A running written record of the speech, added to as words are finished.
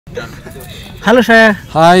Hello, sir.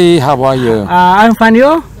 Hi, how are you? I'm fine.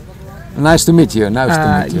 You? Nice to meet you. Nice to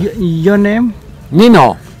meet you. Your name?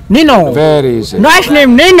 Nino. Nino. Very easy. Nice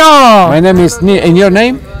name, Nino. My name is Nino. And your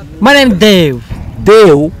name? My name is Dev.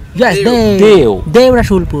 Dev. Yes, Dev. Dev. Dev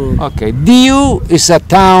Rasulpur. Okay. Dev is a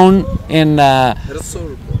town in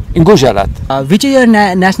Gujarat. Which is your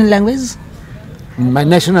national language? My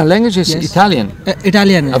national language is Italian.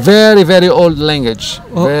 Italian. A very, very old language.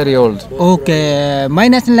 Oh. Very old. Okay. My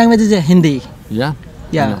national language is Hindi. Yeah.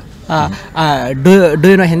 Yeah. Do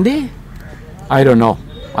you know Hindi? I don't know.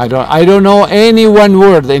 I don't know any one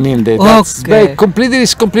word in Hindi. That's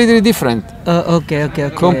completely different. Okay.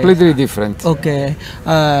 Completely different. Okay.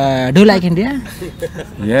 Do you like India?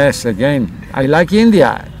 Yes, again, I like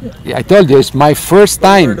India. I told you it's my first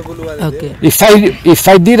time. Okay. If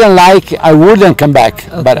I didn't like, I wouldn't come back.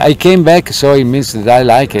 Okay. But I came back, so it means that I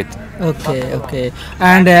like it. Okay.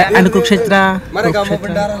 And Kurukshetra?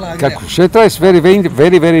 Kurukshetra is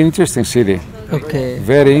very interesting city. Okay.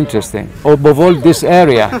 Very interesting. Above all, this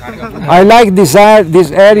area. I like this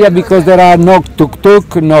area because there are no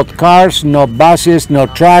tuk-tuk, no cars, no buses, no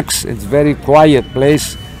trucks. It's very quiet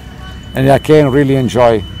place, and I can really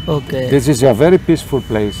enjoy. Okay. This is a very peaceful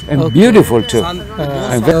place and beautiful too.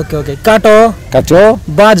 Okay. Kato.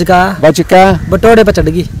 Bajka. Batode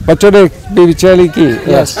pachadgi. Batode birichaliki.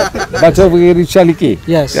 Yes. Batode birichaliki.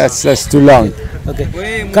 Yes. That's too long. Okay.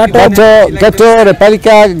 Gatore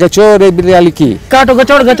palika gachore birichaliki. Kato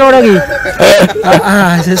gachoragi.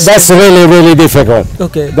 That's really difficult.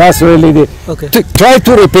 Okay. That's really try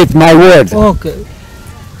to repeat my word. Okay.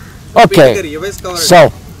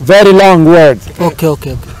 So very long word.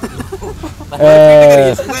 Okay.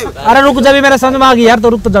 अरे रुक जा भी मेरा समझ में आ गई यार तो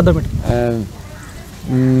रुक तो जा 2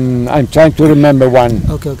 I'm trying to remember one.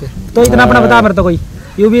 Okay. तो इतना अपना बता मेरे तो कोई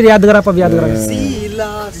यू भी याद करा पर याद करा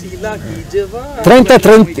Sheela की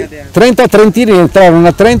जवानी 30 trentini entrarono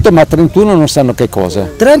a Trento ma 31 non sanno che cosa.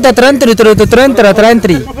 30 trentini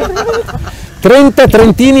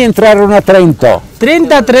entrarono a Trento.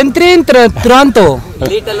 30 Trento.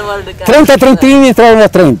 30 trentini entrarono a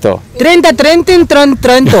Trento. 30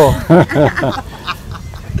 Trento.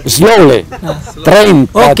 Slowly. 30.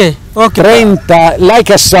 Okay. 30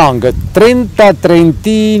 like a song. 30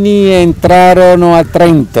 trentini entrarono a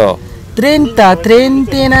Trento. 30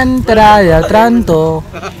 trentini entrarono a Trento.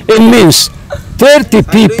 It means 30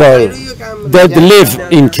 people that live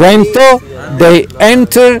in Trento, they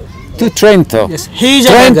enter to Trento. Yes, he's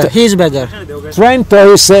a beggar.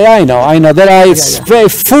 Trento is, I know that it's very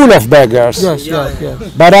full of beggars. Yes.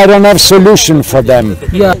 But I don't have solution for them.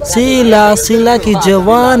 Yeah. Sheela की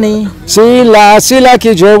जवानी. Sheela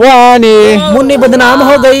की जवानी. मुन्नी बदनाम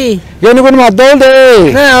हो गई. ये नहीं बोल दे.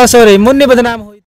 No, sorry, मुन्नी बदनाम.